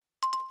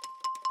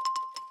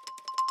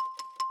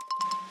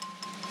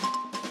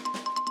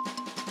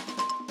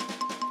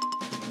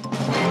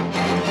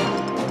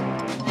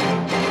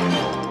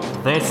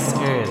This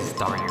is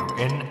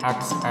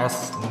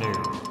WNXS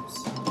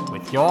News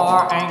with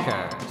your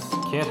anchors,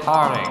 Kit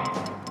Harding,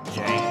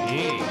 Jake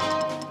E,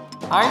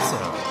 ISO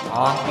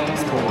on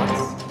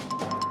esports,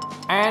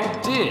 and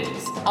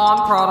Diz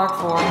on product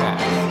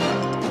forecast.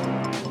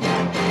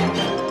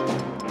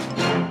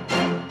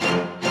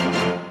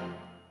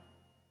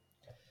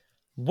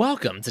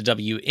 Welcome to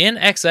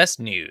WNXS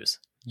News,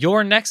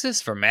 your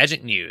nexus for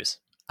Magic News.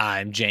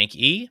 I'm Jank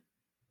E.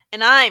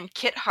 And I'm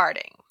Kit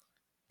Harding.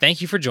 Thank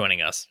you for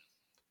joining us.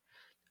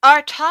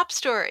 Our top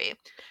story,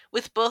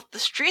 with both the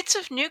Streets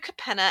of New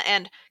Capenna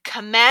and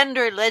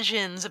Commander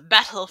Legends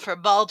Battle for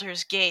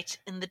Baldur's Gate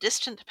in the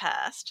distant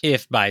past.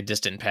 If by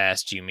distant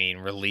past you mean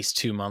released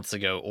 2 months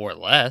ago or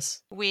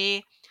less.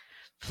 We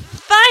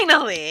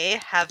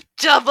finally have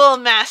Double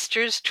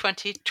Masters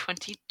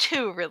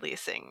 2022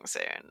 releasing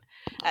soon.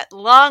 At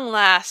long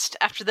last,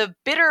 after the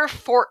bitter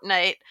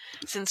fortnight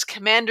since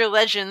Commander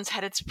Legends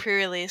had its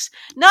pre-release,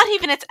 not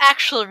even its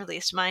actual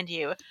release, mind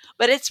you,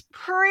 but its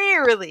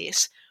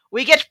pre-release,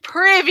 we get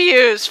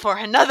previews for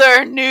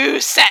another new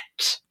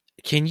set.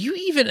 Can you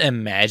even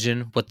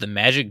imagine what the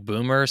Magic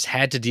Boomers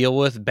had to deal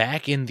with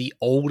back in the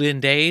olden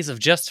days of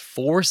just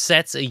 4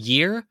 sets a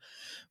year?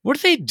 What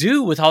do they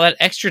do with all that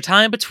extra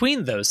time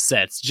between those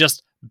sets?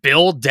 Just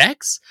build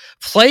decks?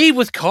 Play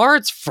with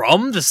cards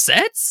from the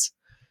sets?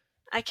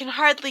 I can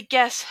hardly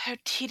guess how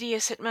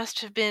tedious it must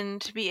have been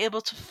to be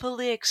able to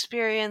fully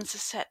experience a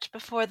set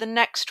before the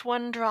next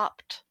one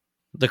dropped.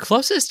 The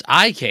closest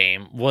I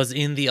came was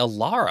in the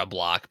Alara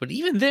block, but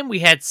even then we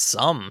had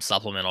some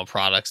supplemental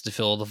products to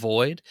fill the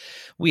void.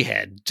 We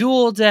had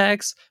dual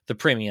decks, the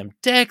premium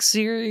deck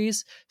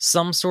series,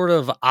 some sort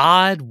of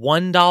odd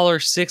 $1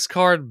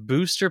 6-card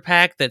booster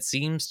pack that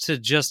seems to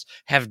just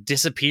have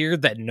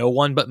disappeared that no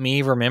one but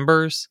me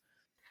remembers.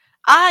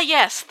 Ah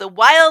yes, the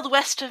Wild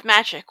West of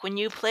Magic, when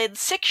you played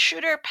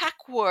 6-shooter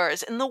Pack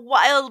Wars in the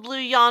Wild Blue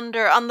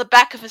Yonder on the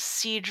back of a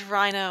Siege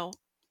Rhino.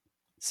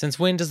 Since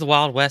when does the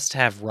Wild West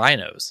have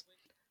rhinos?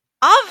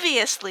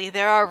 Obviously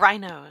there are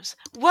rhinos.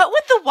 What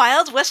would the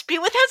Wild West be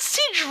without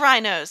siege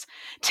rhinos?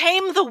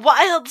 Tame the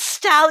wild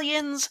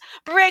stallions,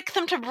 break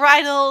them to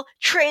bridle,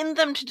 train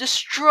them to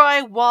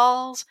destroy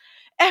walls.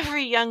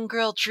 Every young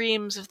girl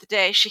dreams of the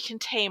day she can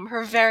tame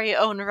her very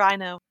own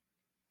rhino.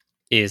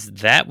 Is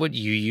that what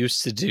you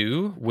used to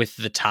do with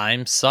the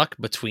time suck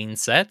between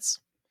sets?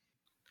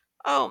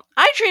 Oh,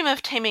 I dream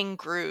of taming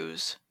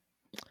Grus.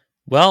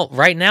 Well,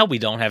 right now we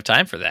don't have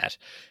time for that.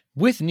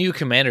 With new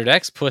Commander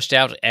decks pushed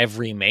out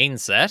every main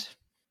set,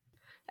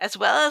 as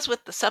well as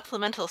with the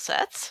supplemental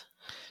sets,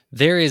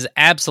 there is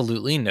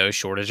absolutely no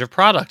shortage of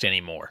product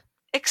anymore.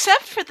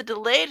 Except for the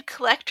delayed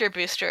collector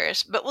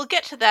boosters, but we'll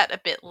get to that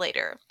a bit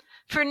later.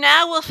 For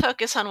now, we'll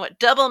focus on what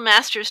Double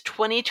Masters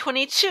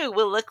 2022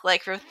 will look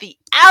like with the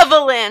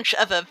avalanche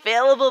of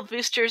available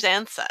boosters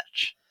and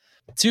such.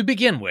 To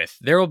begin with,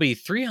 there will be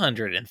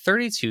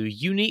 332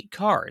 unique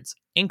cards,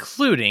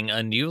 including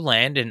a new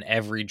land in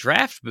every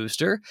draft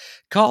booster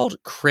called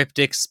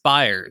Cryptic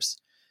Spires.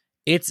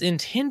 It's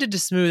intended to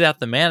smooth out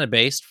the mana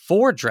base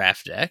for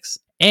draft decks,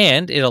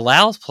 and it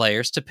allows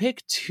players to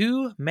pick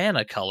 2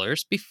 mana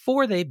colors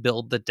before they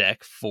build the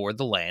deck for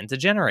the land to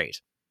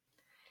generate.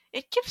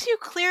 It gives you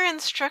clear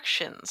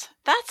instructions.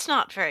 That's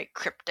not very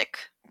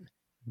cryptic.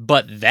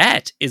 But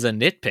that is a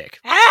nitpick.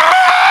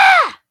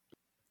 Ah!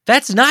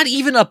 That's not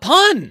even a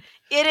pun!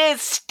 It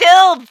is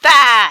still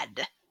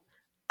bad!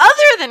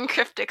 Other than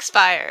Cryptic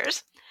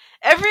Spires,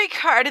 every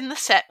card in the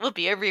set will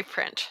be a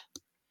reprint.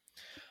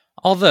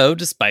 Although,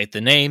 despite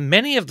the name,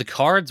 many of the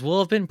cards will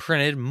have been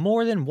printed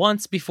more than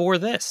once before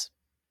this.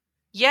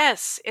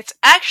 Yes, it's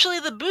actually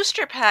the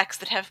booster packs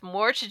that have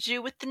more to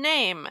do with the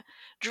name.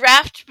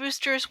 Draft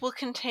boosters will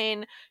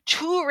contain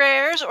 2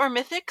 rares or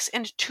mythics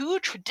and 2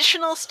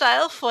 traditional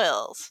style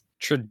foils.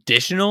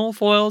 Traditional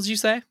foils, you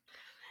say?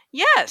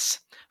 Yes,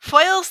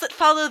 foils that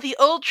follow the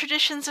old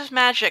traditions of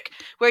magic,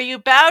 where you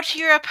bow to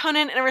your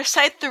opponent and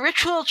recite the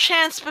ritual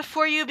chants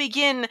before you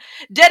begin,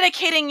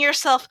 dedicating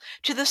yourself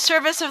to the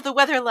service of the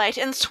Weatherlight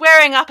and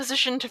swearing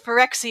opposition to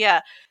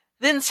Phyrexia.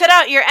 Then set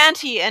out your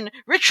ante and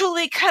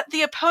ritually cut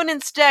the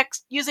opponent's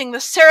decks using the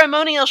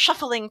ceremonial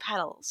shuffling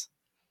paddles.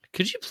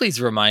 Could you please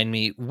remind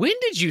me, when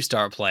did you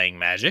start playing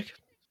Magic?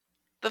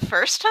 The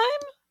first time?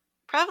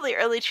 Probably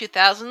early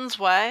 2000s,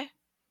 why?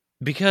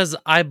 Because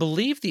I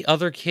believe the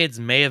other kids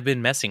may have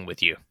been messing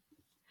with you.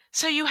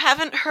 So you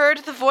haven't heard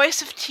the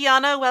voice of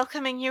Tiana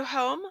welcoming you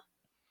home?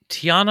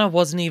 Tiana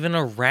wasn't even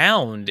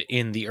around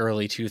in the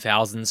early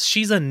 2000s.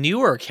 She's a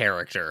newer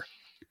character.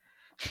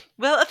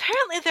 Well,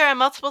 apparently there are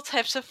multiple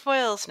types of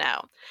foils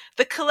now.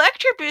 The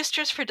collector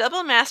boosters for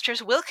Double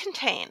Masters will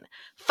contain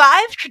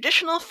 5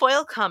 traditional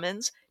foil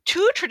commons,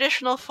 2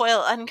 traditional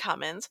foil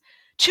uncommons,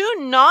 2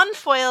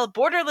 non-foil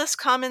borderless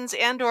commons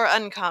and or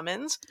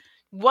uncommons,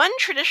 1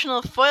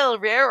 traditional foil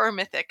rare or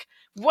mythic,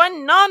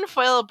 1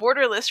 non-foil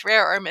borderless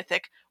rare or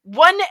mythic,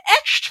 1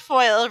 etched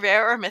foil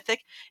rare or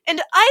mythic,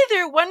 and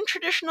either 1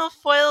 traditional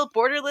foil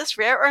borderless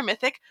rare or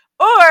mythic,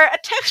 or a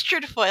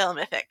textured foil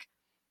mythic.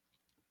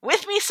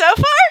 With me so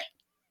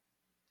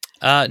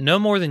far? No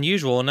more than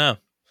usual, no.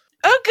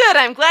 Oh, good.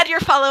 I'm glad you're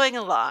following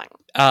along.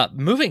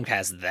 Moving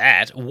past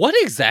that, what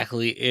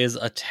exactly is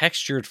a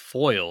textured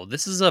foil?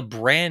 This is a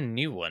brand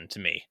new one to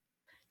me.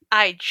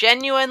 I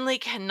genuinely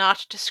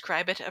cannot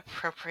describe it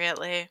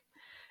appropriately,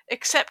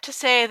 except to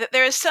say that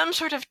there is some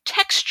sort of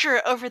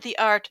texture over the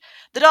art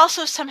that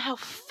also somehow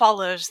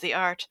follows the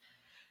art.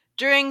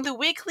 During the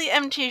weekly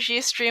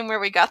MTG stream where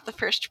we got the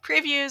first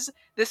previews,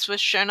 this was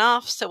shown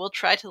off, so we'll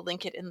try to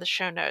link it in the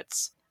show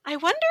notes. I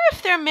wonder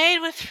if they're made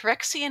with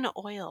Phyrexian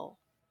oil.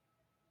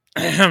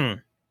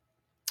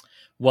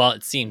 Well,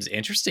 it seems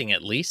interesting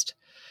at least.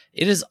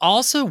 It is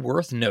also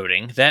worth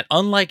noting that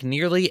unlike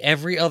nearly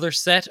every other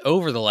set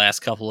over the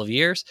last couple of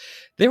years,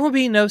 there will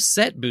be no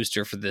set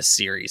booster for this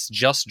series,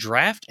 just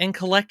draft and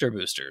collector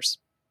boosters.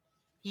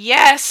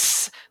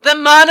 Yes! The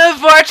Mana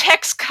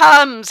Vortex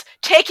comes,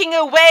 taking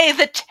away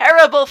the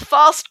terrible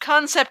false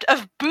concept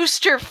of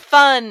booster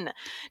fun.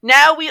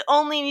 Now we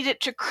only need it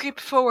to creep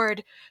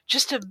forward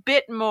just a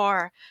bit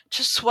more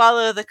to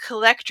swallow the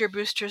collector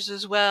boosters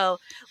as well,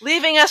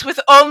 leaving us with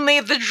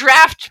only the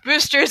draft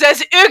boosters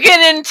as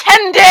Ugin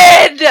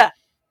intended!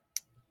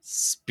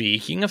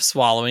 Speaking of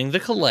swallowing the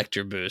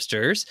collector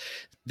boosters,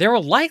 there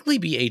will likely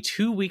be a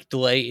 2-week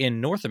delay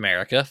in North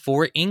America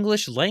for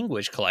English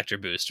language collector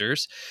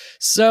boosters,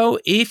 so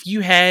if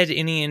you had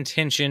any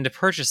intention to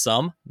purchase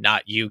some,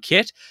 not you,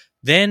 Kit,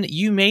 then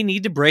you may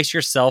need to brace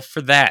yourself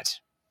for that.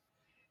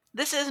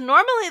 This is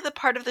normally the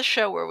part of the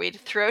show where we'd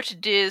throw to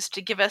Diz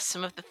to give us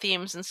some of the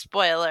themes and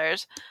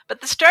spoilers, but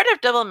the start of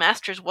Double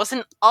Masters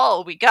wasn't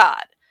all we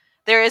got.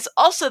 There is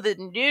also the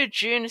new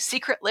June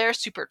Secret Lair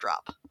Super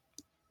Drop.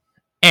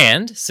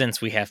 And,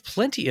 since we have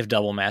plenty of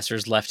Double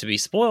Masters left to be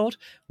spoiled,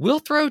 we'll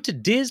throw to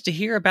Diz to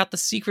hear about the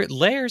secret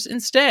lairs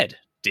instead.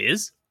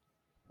 Diz?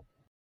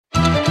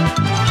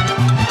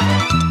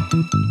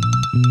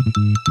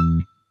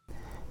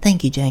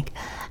 Thank you, Jank.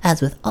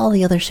 As with all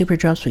the other super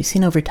drops we've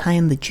seen over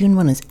time, the June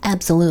one is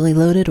absolutely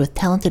loaded with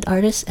talented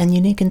artists and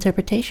unique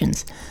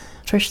interpretations.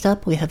 First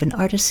up, we have an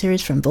artist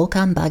series from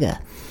Volkan Baga.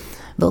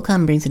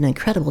 Volkan brings an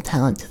incredible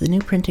talent to the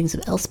new printings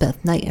of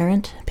Elspeth Knight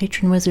Errant,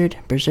 Patron Wizard,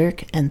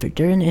 Berserk, and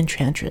Verduran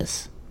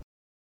Enchantress.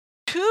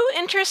 Two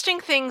interesting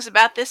things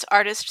about this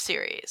artist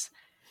series.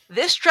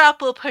 This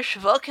drop will push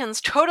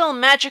Vulcan's total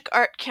magic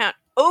art count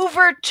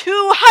over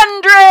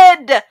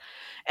 200!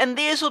 And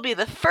these will be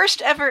the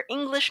first ever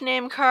English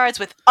name cards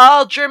with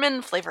all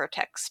German flavor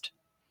text.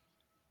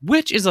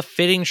 Which is a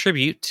fitting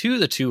tribute to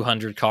the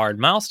 200 card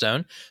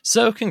milestone,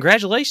 so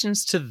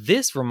congratulations to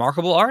this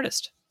remarkable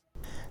artist.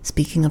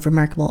 Speaking of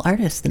remarkable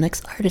artists, the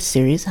next artist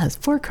series has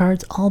 4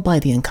 cards all by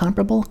the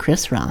incomparable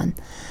Chris Ron.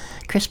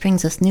 Chris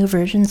brings us new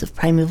versions of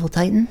Primeval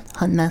Titan,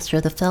 Huntmaster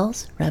of the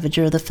Fells,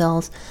 Ravager of the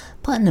Fells,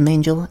 Platinum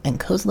Angel, and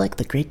Kozilek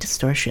the Great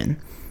Distortion.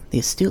 The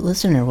astute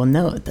listener will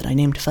note that I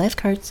named 5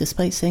 cards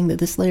despite saying that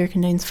this layer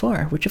contains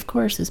 4, which of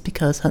course is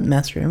because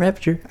Huntmaster and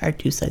Ravager are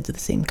 2 sides of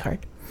the same card.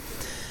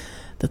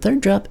 The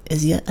third drop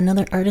is yet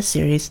another artist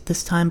series,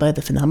 this time by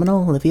the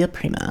phenomenal Olivia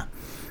Prima.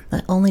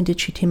 Not only did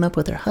she team up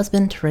with her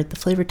husband to write the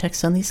flavor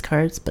text on these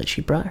cards, but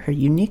she brought her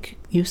unique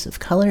use of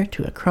color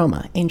to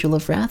Akroma, Angel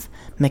of Wrath,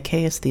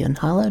 Machias the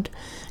Unhallowed,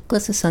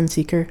 Glissa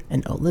Sunseeker,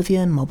 and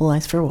Olivia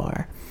Mobilized for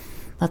War.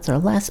 That's our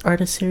last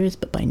artist series,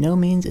 but by no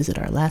means is it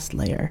our last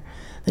layer.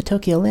 The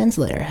Tokyo Lands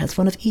layer has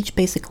one of each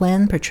basic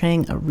land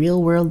portraying a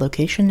real-world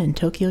location in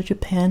Tokyo,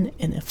 Japan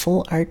in a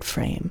full art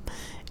frame.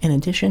 In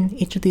addition,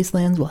 each of these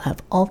lands will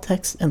have all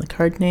text and the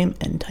card name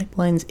and type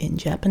lines in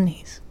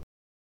Japanese.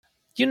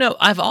 You know,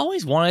 I've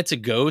always wanted to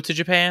go to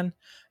Japan,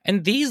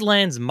 and these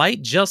lands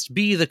might just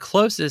be the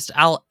closest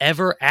I'll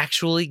ever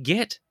actually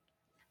get.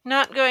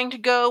 Not going to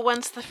go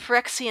once the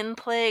Phyrexian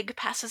plague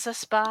passes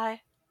us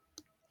by.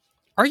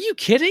 Are you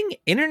kidding?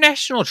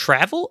 International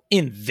travel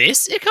in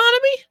this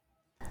economy?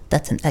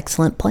 That's an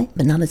excellent point,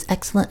 but not as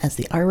excellent as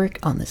the artwork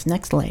on this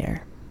next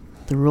layer.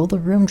 The Rule the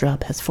Room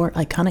drop has 4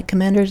 iconic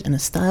commanders in a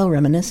style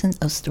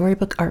reminiscent of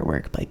storybook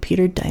artwork by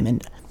Peter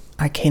Diamond.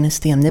 Arcanus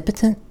the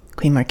Omnipotent,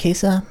 Queen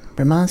Marquesa,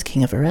 Ramaz,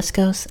 King of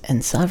Ereskos,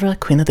 and Savra,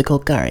 Queen of the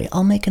Golgari,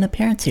 all make an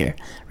appearance here,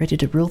 ready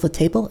to rule the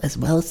table as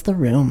well as the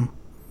room.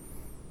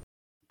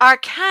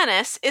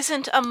 Arcanus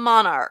isn't a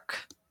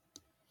monarch.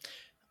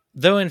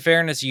 Though in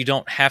fairness, you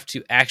don't have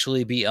to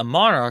actually be a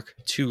monarch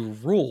to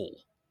rule.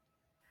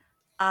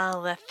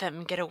 I'll let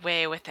them get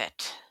away with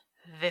it.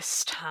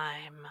 This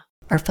time.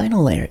 Our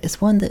final layer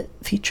is one that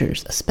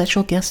features a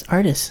special guest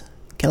artist,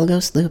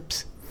 Kelgos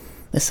Loops.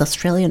 This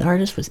Australian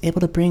artist was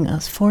able to bring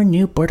us 4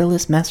 new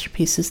borderless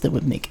masterpieces that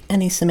would make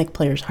any Simic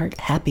player's heart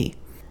happy.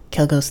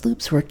 Kelgos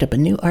Loops worked up a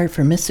new art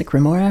for Mystic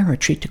Remora,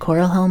 Retreat to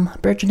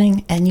Coralhelm,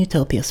 Burgeoning, and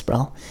Utopia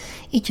Sprawl.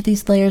 Each of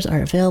these layers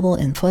are available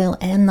in foil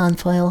and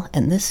non-foil,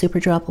 and this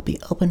super drop will be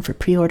open for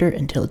pre-order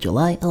until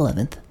July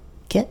 11th.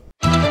 Kit?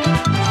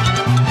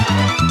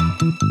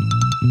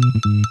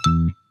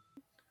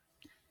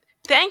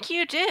 Thank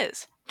you,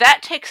 Diz.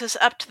 That takes us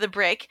up to the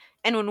break,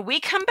 and when we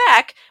come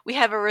back, we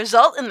have a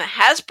result in the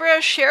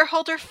Hasbro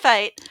shareholder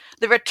fight,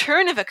 the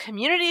return of a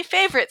community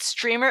favorite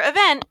streamer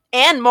event,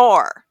 and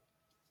more.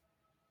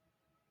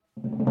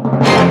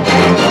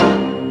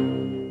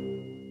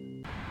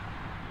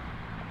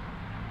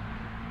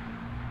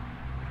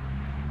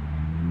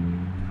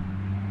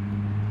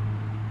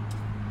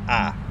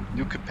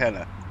 New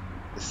Capenna,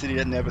 the city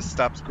that never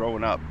stops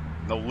growing up.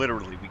 No,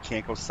 literally, we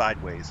can't go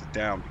sideways or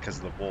down because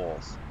of the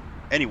walls.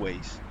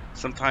 Anyways,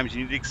 sometimes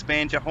you need to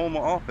expand your home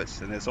or office,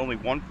 and there's only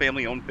one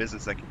family-owned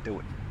business that can do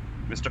it.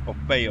 Mr.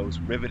 Orfeo's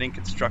Riveting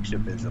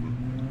Constructionism.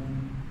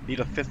 Need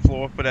a 5th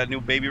floor for that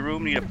new baby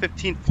room? Need a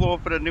 15th floor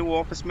for the new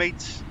office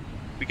mates?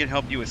 We can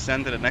help you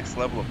ascend to the next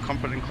level of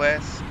comfort and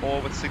class,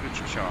 all with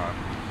signature charm.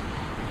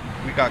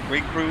 We got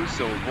great crews,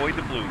 so avoid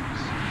the blues.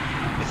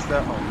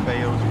 Mr.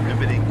 Orfeo's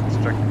Riveting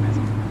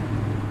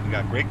Constructionism. We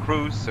got great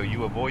crews, so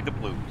you avoid the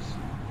blues.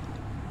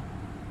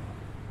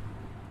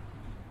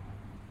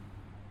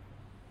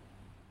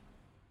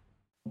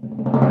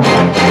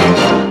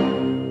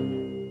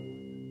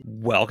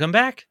 Welcome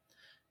back.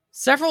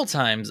 Several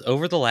times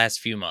over the last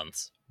few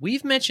months,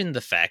 we've mentioned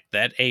the fact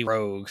that a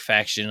rogue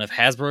faction of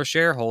Hasbro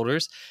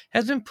shareholders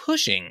has been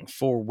pushing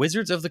for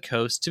Wizards of the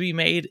Coast to be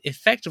made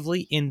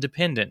effectively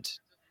independent.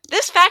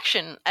 This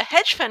faction, a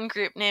hedge fund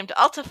group named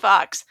Alta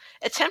Fox,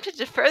 attempted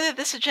to further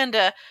this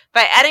agenda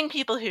by adding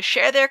people who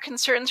share their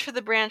concerns for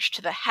the branch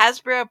to the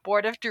Hasbro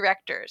Board of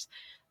Directors.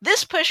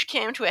 This push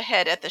came to a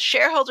head at the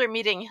shareholder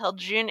meeting held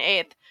June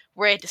 8th,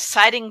 where a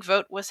deciding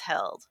vote was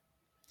held.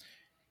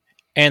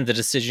 And the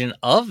decision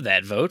of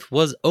that vote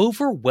was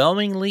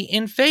overwhelmingly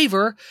in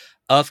favor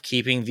of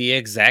keeping the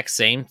exact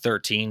same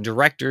 13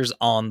 directors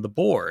on the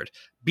board,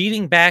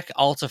 beating back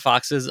Alta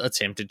Fox's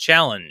attempted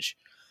challenge.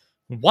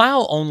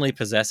 While only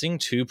possessing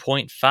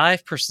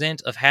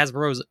 2.5% of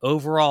Hasbro's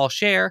overall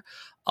share,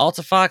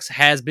 Alta Fox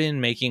has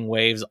been making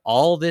waves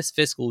all this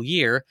fiscal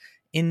year,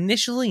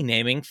 initially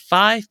naming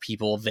 5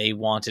 people they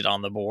wanted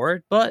on the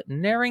board, but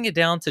narrowing it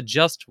down to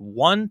just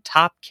one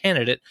top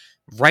candidate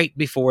right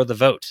before the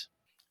vote.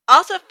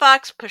 Alta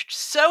Fox pushed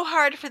so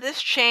hard for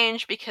this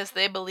change because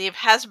they believe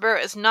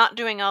Hasbro is not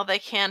doing all they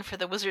can for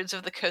the Wizards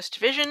of the Coast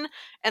vision,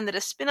 and that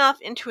a spin-off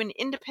into an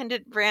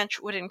independent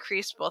branch would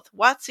increase both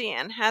WotC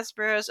and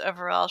Hasbro's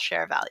overall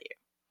share value.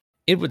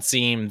 It would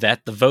seem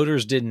that the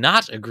voters did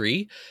not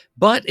agree,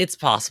 but it's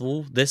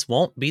possible this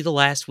won't be the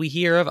last we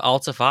hear of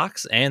Alta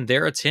Fox and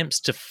their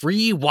attempts to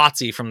free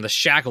WotC from the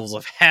shackles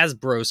of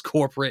Hasbro's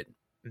corporate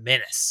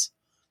menace.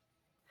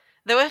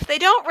 Though if they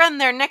don't run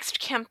their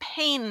next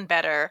campaign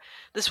better,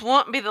 this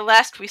won't be the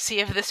last we see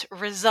of this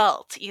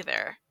result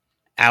either.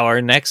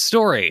 Our next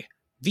story,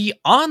 the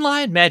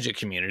online Magic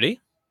community,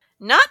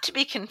 not to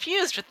be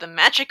confused with the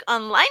Magic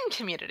Online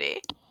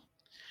community,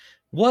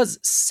 was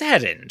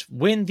saddened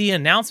when the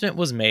announcement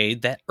was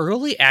made that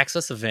early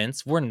access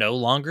events were no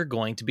longer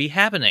going to be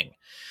happening.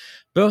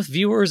 Both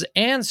viewers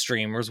and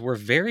streamers were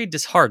very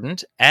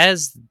disheartened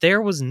as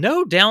there was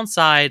no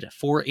downside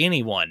for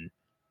anyone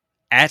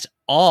at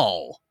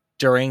all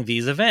during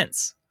these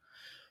events.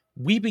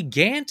 We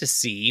began to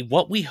see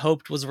what we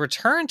hoped was a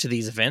return to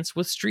these events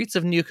with Streets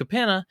of New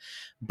Capenna,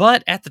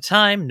 but at the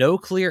time, no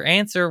clear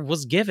answer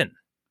was given.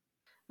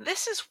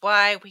 This is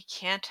why we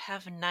can't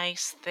have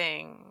nice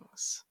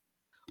things.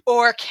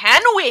 Or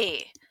can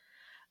we?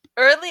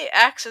 Early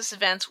access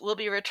events will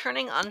be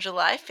returning on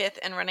July 5th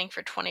and running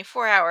for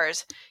 24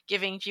 hours,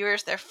 giving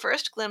viewers their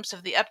first glimpse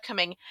of the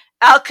upcoming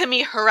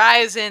Alchemy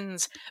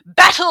Horizons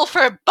Battle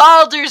for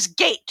Baldur's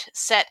Gate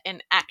set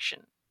in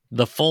action.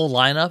 The full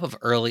lineup of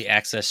early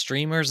access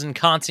streamers and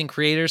content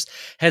creators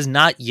has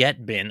not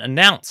yet been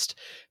announced.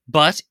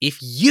 But if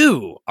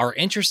you are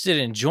interested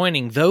in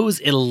joining those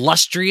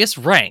illustrious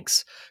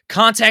ranks,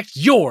 contact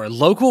your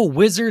local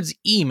Wizards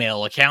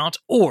email account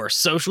or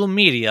social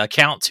media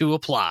account to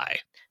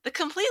apply. The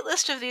complete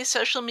list of these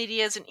social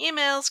medias and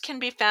emails can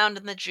be found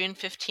in the June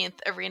 15th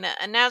Arena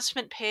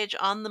announcement page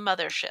on the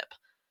Mothership.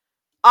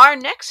 Our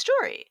next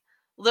story.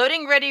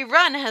 Loading Ready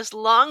Run has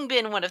long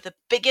been one of the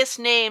biggest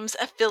names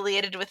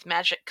affiliated with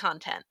Magic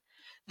content.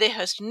 They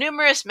host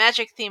numerous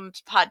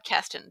Magic-themed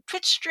podcasts and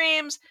Twitch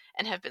streams,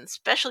 and have been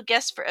special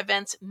guests for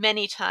events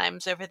many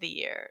times over the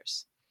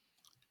years.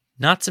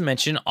 Not to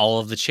mention all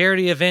of the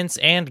charity events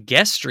and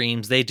guest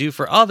streams they do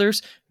for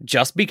others,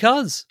 just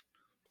because.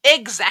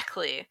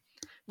 Exactly.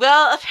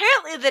 Well,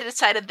 apparently they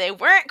decided they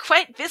weren't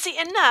quite busy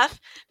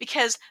enough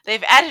because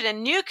they've added a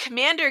new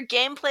Commander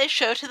gameplay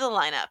show to the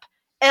lineup.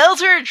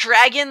 Elder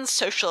Dragon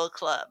Social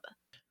Club.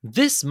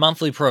 This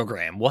monthly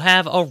program will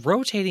have a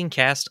rotating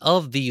cast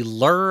of the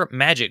lure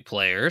Magic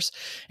players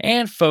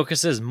and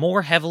focuses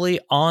more heavily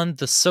on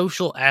the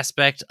social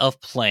aspect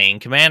of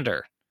playing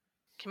Commander.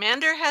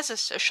 Commander has a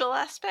social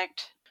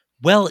aspect?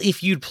 Well,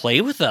 if you'd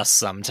play with us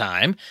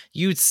sometime,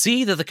 you'd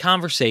see that the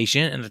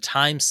conversation and the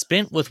time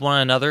spent with one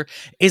another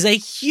is a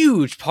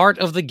huge part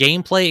of the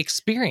gameplay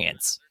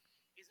experience.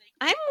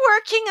 I'm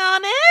working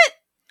on it!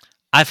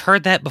 I've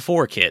heard that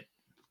before, Kit.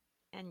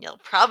 And you'll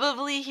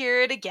probably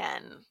hear it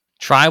again.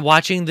 Try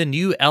watching the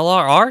new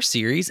LRR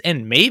series,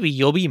 and maybe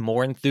you'll be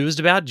more enthused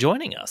about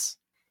joining us.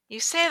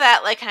 You say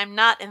that like I'm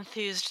not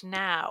enthused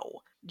now.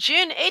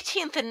 June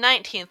 18th and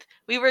 19th,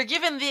 we were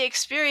given the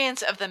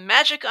experience of the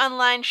Magic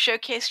Online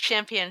Showcase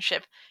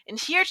Championship, and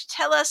here to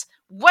tell us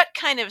what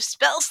kind of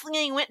spell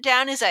slinging went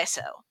down is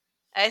ISO.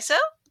 ISO?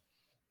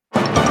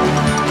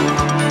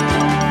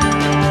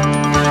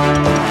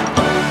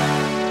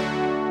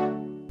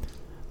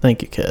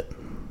 Thank you, Kit.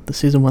 The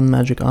Season 1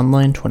 Magic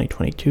Online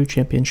 2022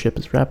 Championship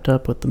is wrapped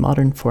up with the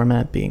modern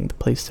format being the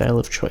playstyle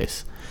of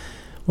choice.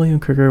 William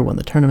Kruger won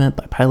the tournament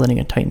by piloting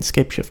a Titan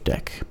Scapeshift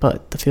deck,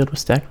 but the field was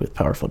stacked with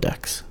powerful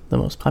decks. The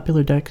most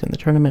popular deck in the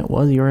tournament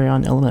was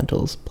Yorion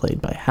Elementals,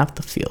 played by half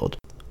the field.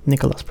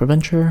 Nicolas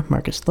Provencher,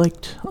 Marcus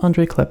Leicht,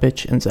 Andre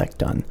Klepich, and Zach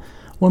Dunn.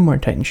 One more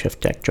Titan Shift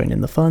deck joined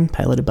in the fun,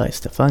 piloted by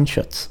Stefan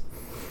Schutz.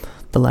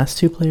 The last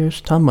two players,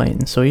 Tom White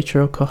and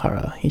Soichiro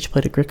Kohara, each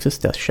played a Grixis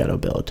Death Shadow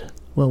build.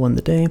 Will won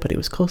the day, but he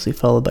was closely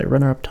followed by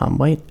runner-up Tom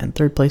White and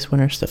third-place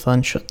winner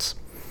Stefan Schutz.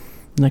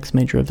 The next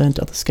major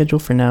event on the schedule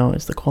for now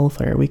is the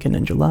qualifier weekend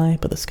in July,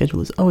 but the schedule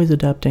is always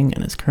adapting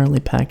and is currently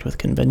packed with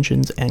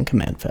conventions and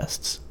command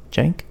fests.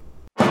 Jank?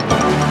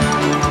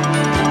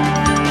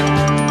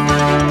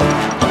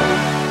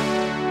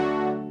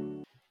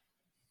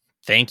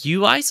 Thank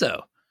you,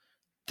 ISO.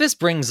 This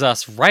brings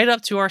us right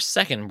up to our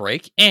second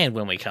break, and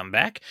when we come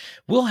back,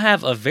 we'll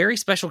have a very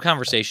special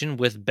conversation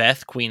with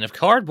Beth, Queen of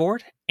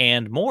Cardboard,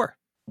 and more.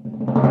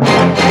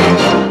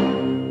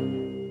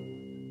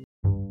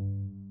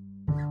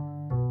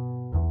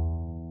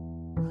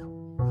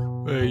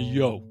 Hey,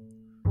 yo.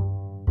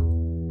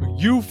 Are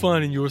you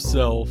finding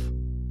yourself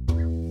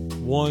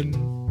one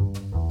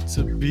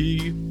to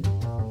be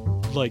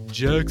like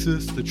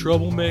Jaxus the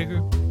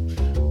Troublemaker?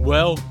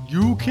 Well,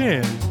 you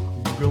can.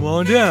 Come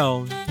on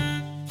down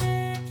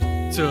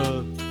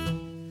to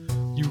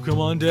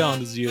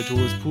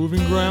Ziator's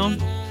Proving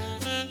Ground.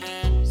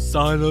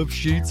 Sign-up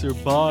sheets are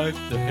by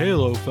the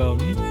Halo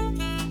Fountain,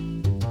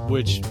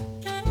 which,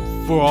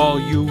 for all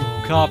you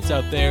cops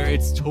out there,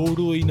 it's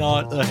totally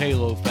not a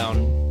Halo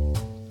Fountain.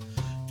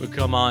 But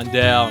come on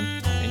down,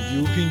 and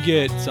you can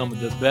get some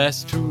of the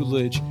best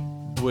tutelage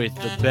with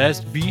the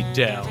best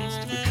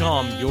beatdowns to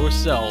become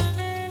yourself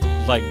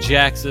like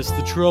Jaxus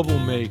the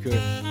Troublemaker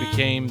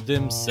became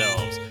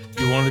themselves.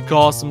 You want to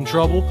cause some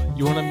trouble?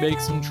 You want to make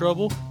some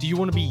trouble? Do you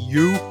want to be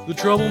you, the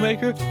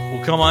troublemaker?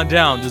 Well, come on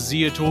down to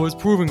Ziator's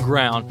Proving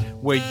Ground,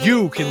 where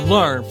you can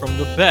learn from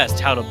the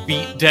best how to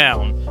beat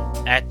down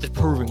at the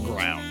Proving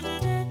Ground.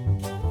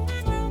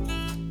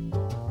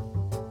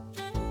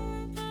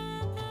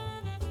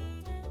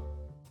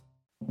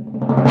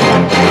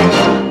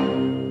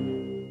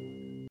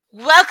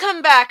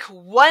 Welcome back,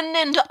 one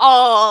and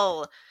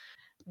all.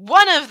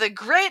 One of the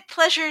great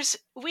pleasures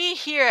we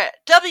here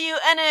at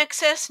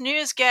WNXS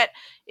News get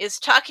is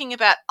talking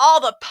about all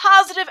the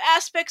positive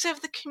aspects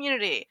of the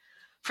community,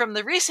 from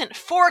the recent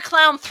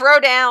 4-clown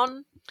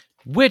throwdown,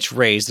 which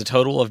raised a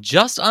total of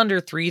just under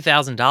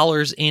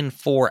 $3,000 in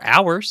 4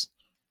 hours,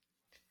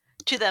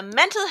 to the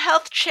mental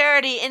health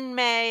charity in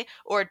May,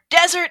 or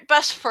Desert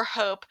Bus for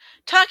Hope,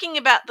 talking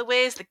about the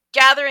ways the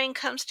gathering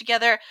comes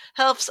together,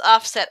 helps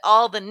offset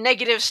all the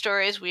negative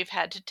stories we've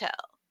had to tell.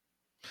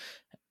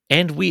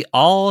 And we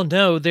all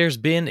know there's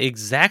been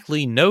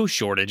exactly no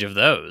shortage of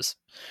those.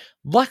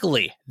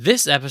 Luckily,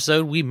 this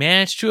episode we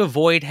managed to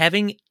avoid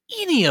having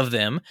any of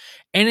them,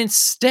 and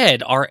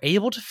instead are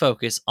able to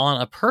focus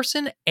on a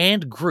person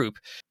and group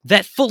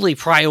that fully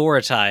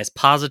prioritize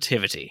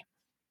positivity.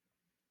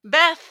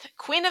 Beth,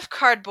 Queen of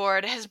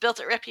Cardboard, has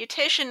built a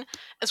reputation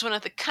as one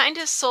of the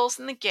kindest souls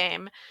in the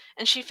game,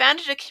 and she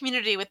founded a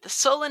community with the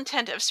sole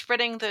intent of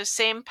spreading those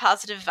same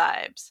positive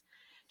vibes.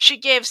 She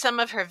gave some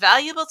of her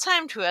valuable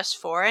time to us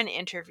for an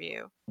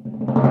interview.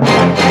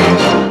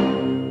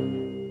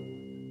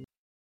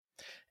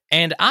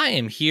 And I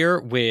am here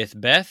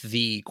with Beth,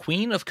 the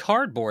Queen of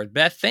Cardboard.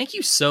 Beth, thank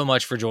you so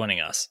much for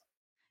joining us.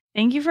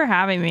 Thank you for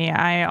having me.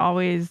 I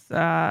always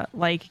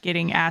like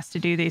getting asked to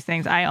do these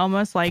things. I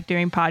almost like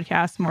doing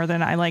podcasts more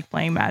than I like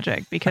playing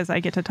Magic because I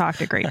get to talk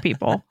to great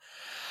people.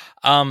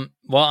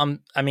 Well,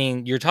 I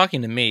mean, you're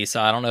talking to me,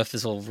 so I don't know if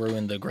this will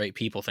ruin the great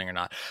people thing or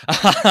not.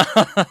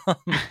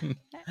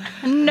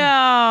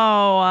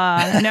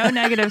 No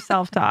negative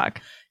self-talk.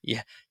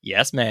 Yeah,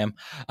 yes, ma'am.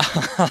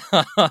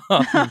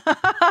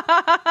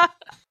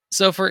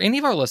 So for any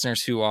of our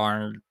listeners who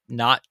are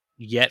not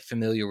yet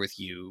familiar with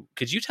you,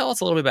 could you tell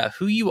us a little bit about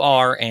who you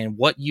are and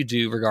what you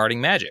do regarding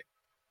Magic?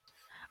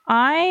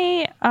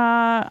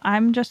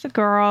 I'm just a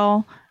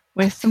girl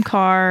with some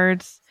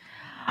cards.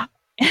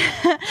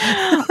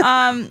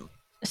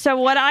 So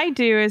what I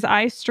do is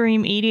I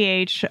stream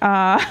EDH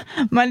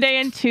Monday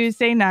and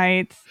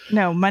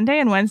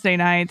Wednesday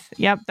nights.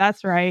 Yep,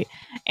 that's right.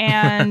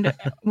 And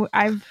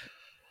I've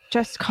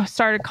just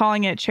started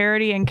calling it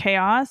Charity and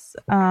Chaos.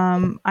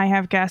 I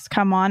have guests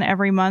come on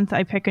every month.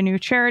 I pick a new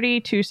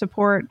charity to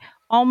support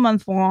all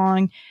month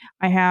long.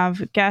 I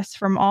have guests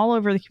from all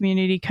over the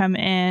community come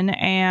in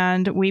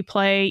and we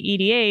play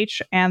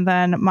EDH, and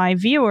then my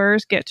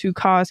viewers get to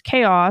cause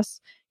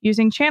chaos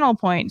using channel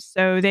points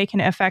so they can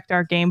affect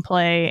our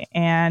gameplay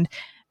and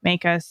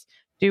make us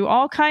do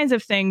all kinds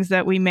of things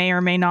that we may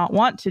or may not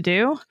want to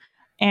do.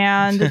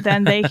 And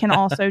then they can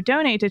also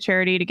donate to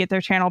charity to get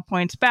their channel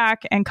points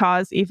back and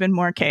cause even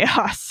more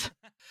chaos.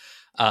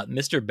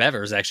 Mr.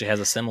 Bevers actually has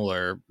a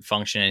similar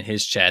function in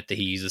his chat that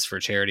he uses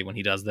for charity when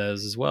he does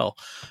those as well.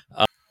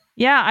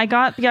 Yeah, I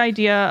got the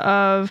idea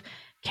of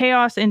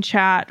chaos in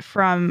chat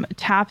from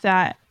Tap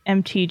That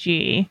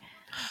MTG.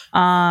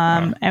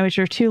 and which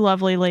are two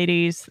lovely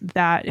ladies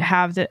that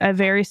have a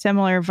very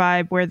similar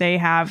vibe where they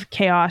have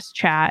chaos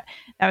chat.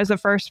 That was the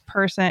first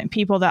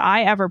people that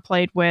I ever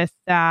played with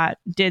that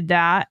did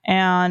that,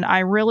 and I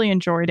really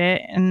enjoyed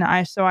it. And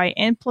I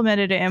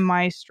implemented it in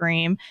my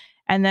stream,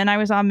 and then I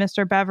was on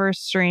Mr. Bever's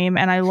stream,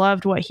 and I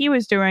loved what he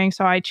was doing,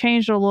 so I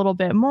changed a little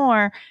bit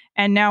more.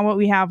 And now what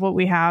we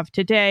have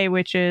today,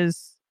 which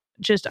is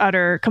just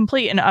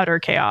complete and utter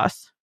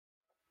chaos.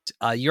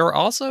 You're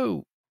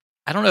also,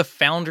 I don't know if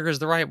founder is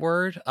the right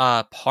word,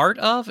 part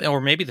of,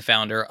 or maybe the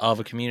founder of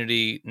a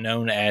community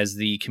known as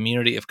the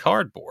Community of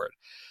Cardboard.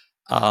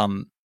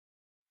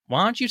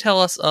 Why don't you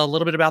tell us a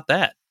little bit about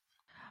that?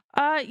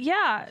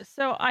 Yeah.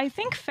 So I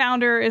think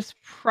founder is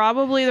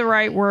probably the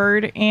right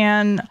word.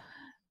 And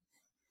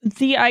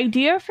the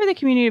idea for the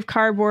Community of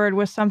Cardboard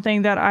was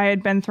something that I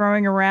had been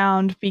throwing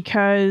around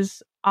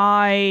because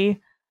I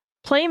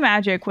play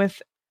Magic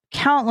with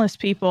countless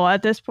people.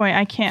 At this point,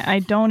 I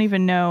don't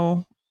even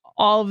know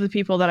all of the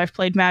people that I've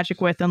played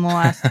Magic with in the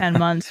last 10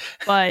 months.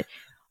 But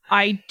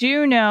I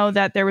do know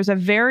that there was a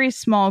very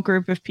small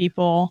group of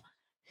people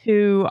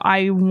who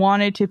I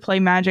wanted to play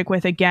Magic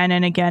with again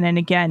and again and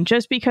again,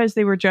 just because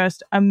they were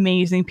just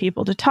amazing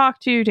people to talk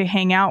to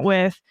hang out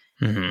with.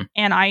 Mm-hmm.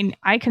 And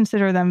I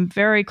consider them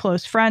very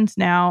close friends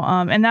now.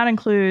 And that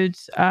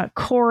includes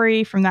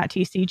Corey from That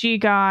TCG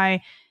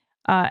Guy,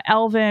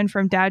 Elvin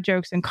from Dad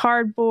Jokes and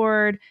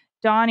Cardboard,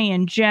 Donnie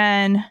and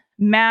Jen,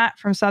 Matt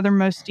from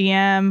Southernmost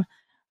DM,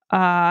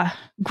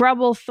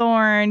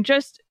 Grubblethorn.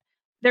 Just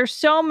there's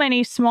so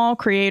many small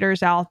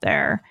creators out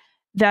there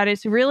that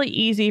it's really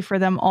easy for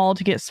them all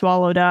to get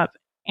swallowed up,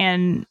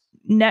 and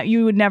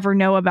you would never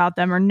know about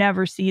them or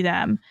never see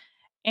them.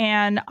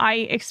 And I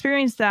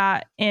experienced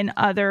that in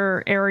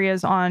other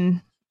areas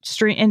in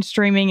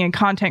streaming and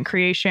content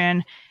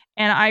creation.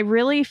 And I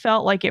really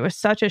felt like it was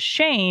such a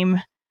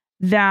shame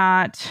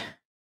that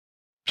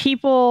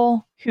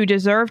people who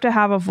deserve to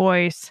have a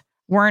voice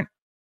weren't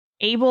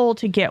able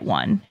to get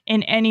one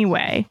in any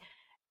way.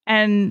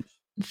 And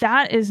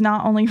that is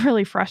not only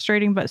really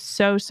frustrating, but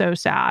so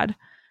sad.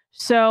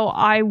 So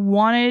I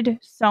wanted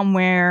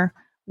somewhere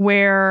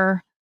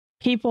where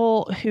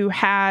people who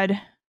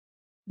had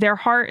their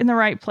heart in the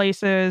right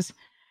places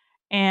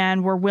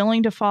and were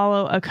willing to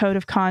follow a code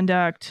of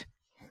conduct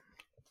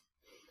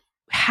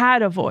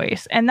had a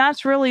voice. And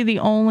that's really the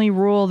only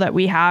rule that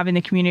we have in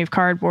the Community of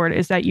Cardboard,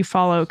 is that you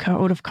follow a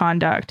code of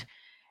conduct.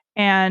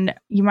 And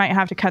you might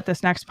have to cut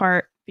this next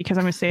part because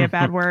I'm going to say a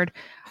bad word.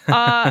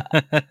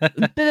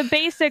 The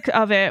basic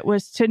of it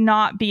was to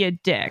not be a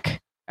dick.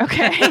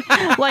 Okay.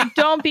 Like,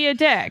 don't be a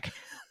dick.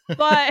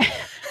 But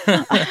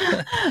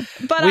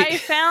I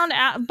found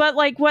out, but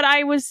like what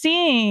I was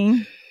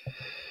seeing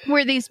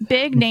were these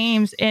big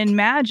names in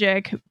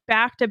Magic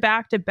back to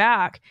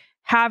back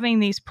having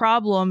these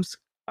problems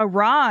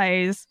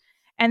arise,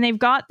 and they've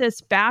got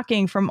this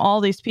backing from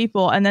all these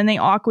people, and then they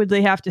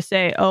awkwardly have to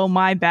say, oh,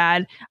 my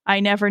bad, I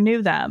never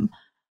knew them.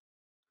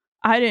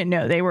 I didn't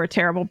know they were a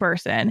terrible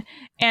person.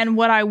 And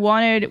what I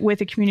wanted with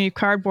the Community of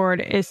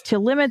Cardboard is to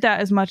limit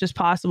that as much as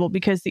possible,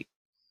 because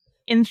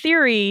in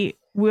theory,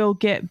 we'll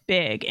get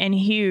big and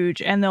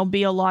huge and there'll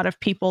be a lot of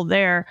people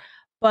there.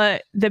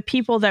 But the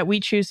people that we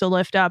choose to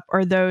lift up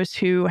are those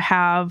who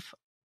have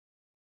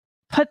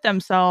put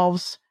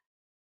themselves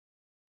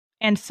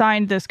and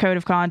signed this code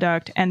of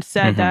conduct and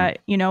said that,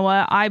 you know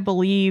what, I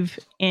believe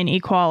in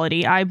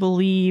equality. I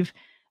believe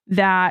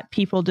that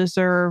people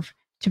deserve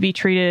to be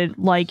treated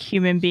like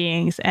human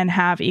beings and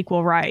have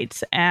equal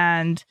rights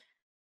and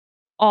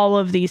all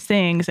of these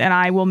things. And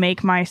I will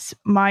make my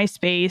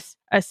space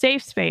a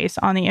safe space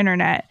on the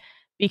internet,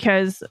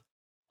 because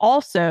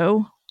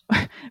also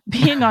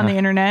being on the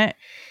internet,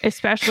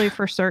 especially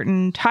for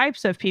certain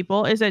types of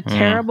people, is a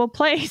terrible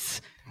place.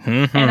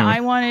 And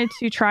I wanted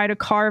to try to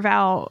carve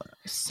out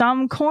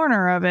some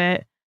corner of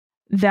it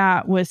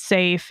that was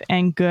safe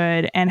and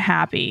good and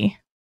happy.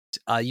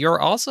 You're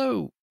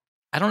also,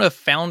 I don't know if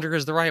founder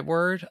is the right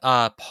word,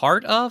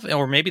 part of,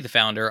 or maybe the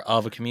founder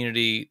of a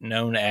community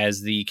known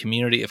as the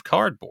Community of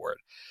Cardboard.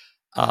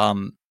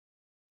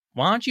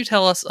 Why don't you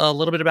tell us a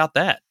little bit about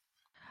that?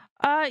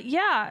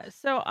 Yeah.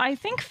 So I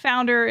think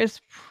founder is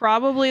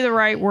probably the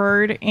right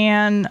word.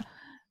 And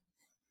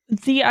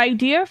the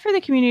idea for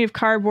the Community of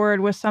Cardboard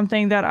was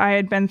something that I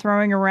had been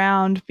throwing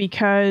around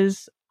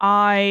because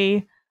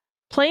I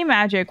play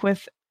Magic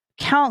with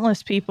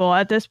countless people.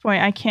 At this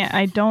point,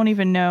 I don't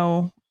even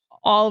know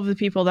all of the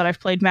people that I've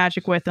played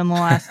Magic with in the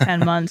last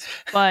 10 months.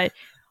 But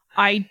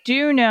I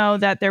do know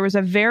that there was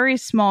a very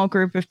small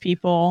group of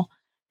people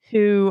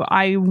who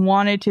I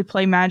wanted to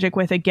play Magic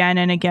with again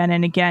and again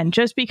and again,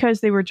 just because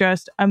they were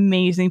just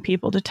amazing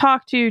people to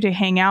talk to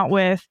hang out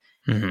with.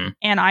 Mm-hmm.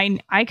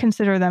 And I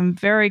consider them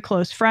very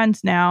close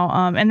friends now.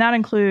 And that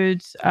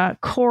includes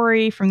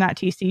Corey from That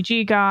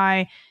TCG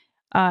Guy,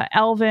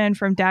 Elvin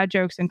from Dad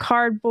Jokes and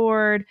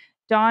Cardboard,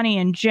 Donnie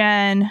and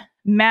Jen,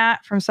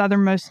 Matt from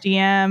Southernmost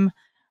DM,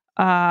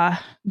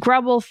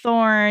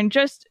 Grubblethorn.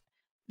 Just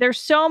there's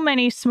so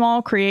many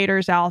small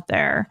creators out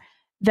there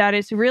that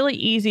it's really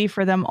easy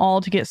for them all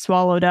to get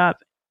swallowed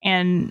up,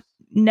 and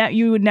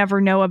you would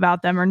never know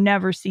about them or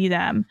never see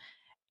them.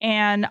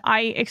 And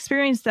I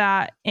experienced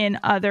that in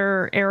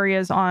other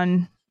areas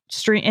on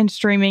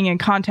streaming and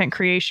content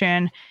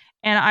creation.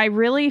 And I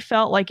really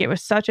felt like it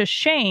was such a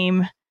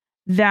shame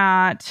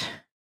that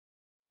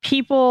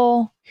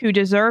people who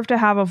deserve to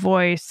have a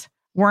voice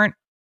weren't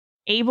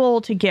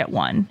able to get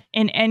one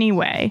in any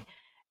way.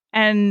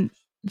 And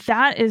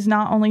that is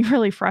not only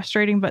really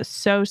frustrating, but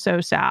so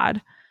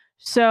sad.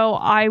 So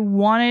I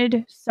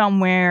wanted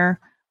somewhere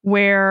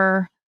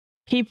where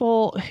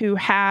people who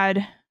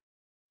had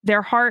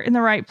their heart in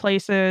the right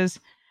places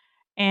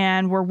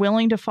and were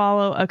willing to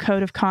follow a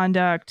code of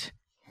conduct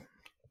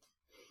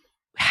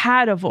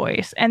had a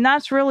voice. And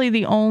that's really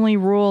the only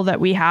rule that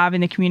we have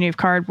in the community of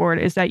Cardboard,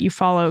 is that you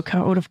follow a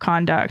code of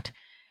conduct.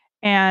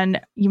 And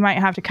you might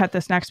have to cut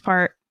this next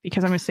part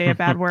because I'm going to say a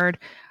bad word.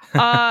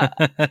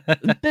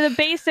 The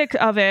basic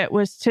of it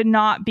was to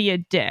not be a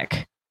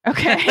dick.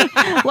 Okay.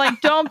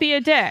 Like, don't be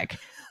a dick.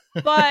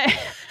 But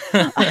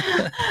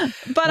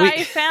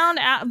I found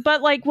out,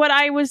 but like what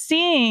I was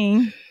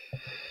seeing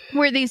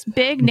were these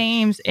big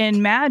names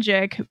in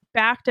Magic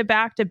back to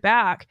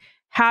back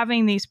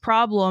having these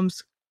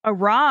problems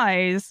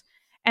arise,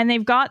 and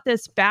they've got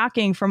this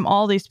backing from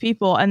all these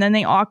people, and then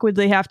they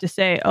awkwardly have to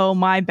say, oh,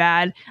 my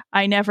bad,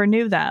 I never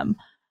knew them.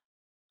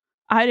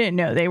 I didn't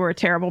know they were a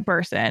terrible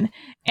person.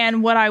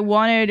 And what I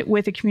wanted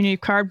with the community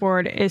of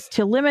Cardboard is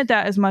to limit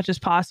that as much as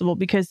possible,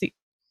 because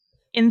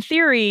in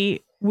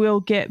theory, we'll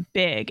get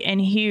big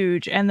and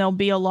huge and there'll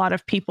be a lot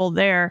of people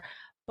there.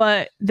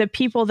 But the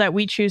people that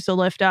we choose to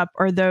lift up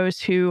are those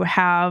who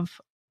have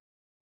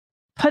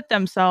put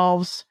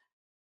themselves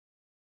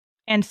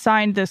and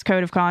signed this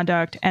code of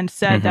conduct and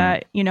said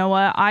that, you know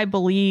what, I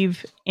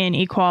believe in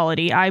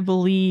equality. I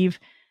believe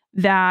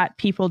that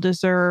people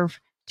deserve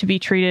to be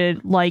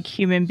treated like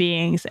human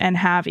beings and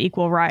have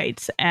equal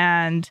rights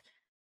and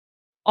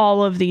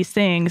all of these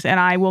things. And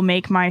I will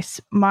make my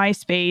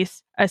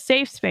space a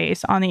safe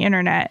space on the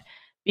internet,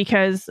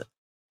 because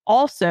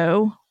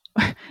also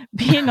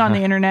being on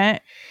the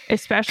internet,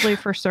 especially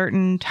for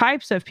certain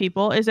types of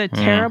people, is a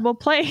terrible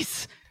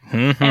place.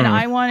 And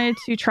I wanted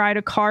to try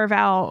to carve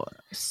out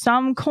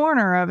some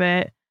corner of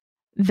it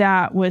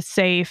that was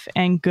safe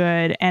and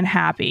good and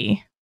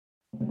happy.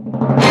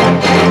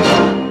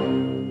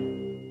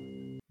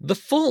 The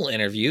full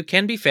interview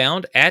can be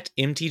found at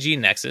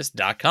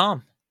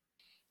mtgnexus.com.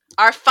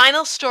 Our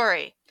final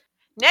story.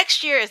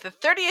 Next year is the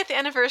 30th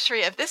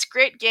anniversary of this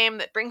great game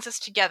that brings us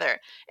together,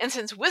 and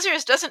since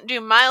Wizards doesn't do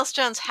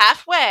milestones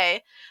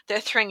halfway, they're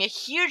throwing a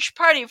huge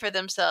party for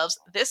themselves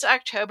this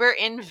October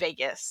in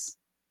Vegas.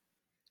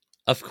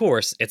 Of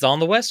course, it's on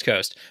the West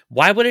Coast.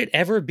 Why would it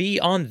ever be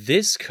on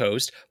this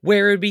coast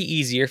where it would be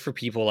easier for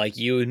people like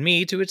you and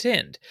me to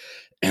attend?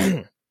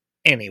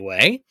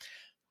 Anyway,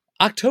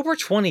 October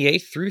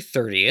 28th through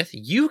 30th,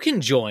 you can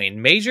join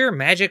major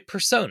Magic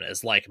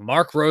personas like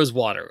Mark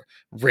Rosewater,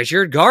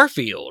 Richard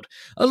Garfield,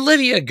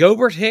 Olivia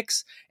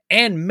Gobert-Hicks,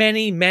 and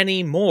many,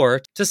 many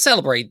more to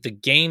celebrate the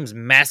game's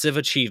massive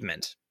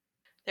achievement.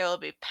 There will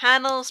be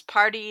panels,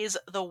 parties,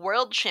 the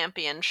World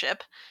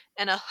Championship,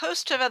 and a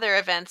host of other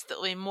events that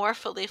will be more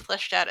fully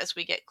fleshed out as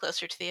we get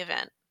closer to the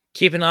event.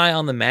 Keep an eye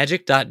on the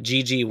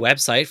magic.gg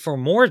website for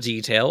more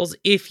details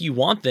if you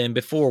want them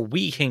before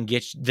we can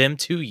get them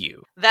to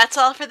you. That's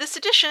all for this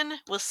edition.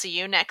 We'll see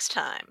you next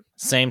time.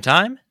 Same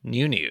time,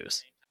 new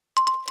news.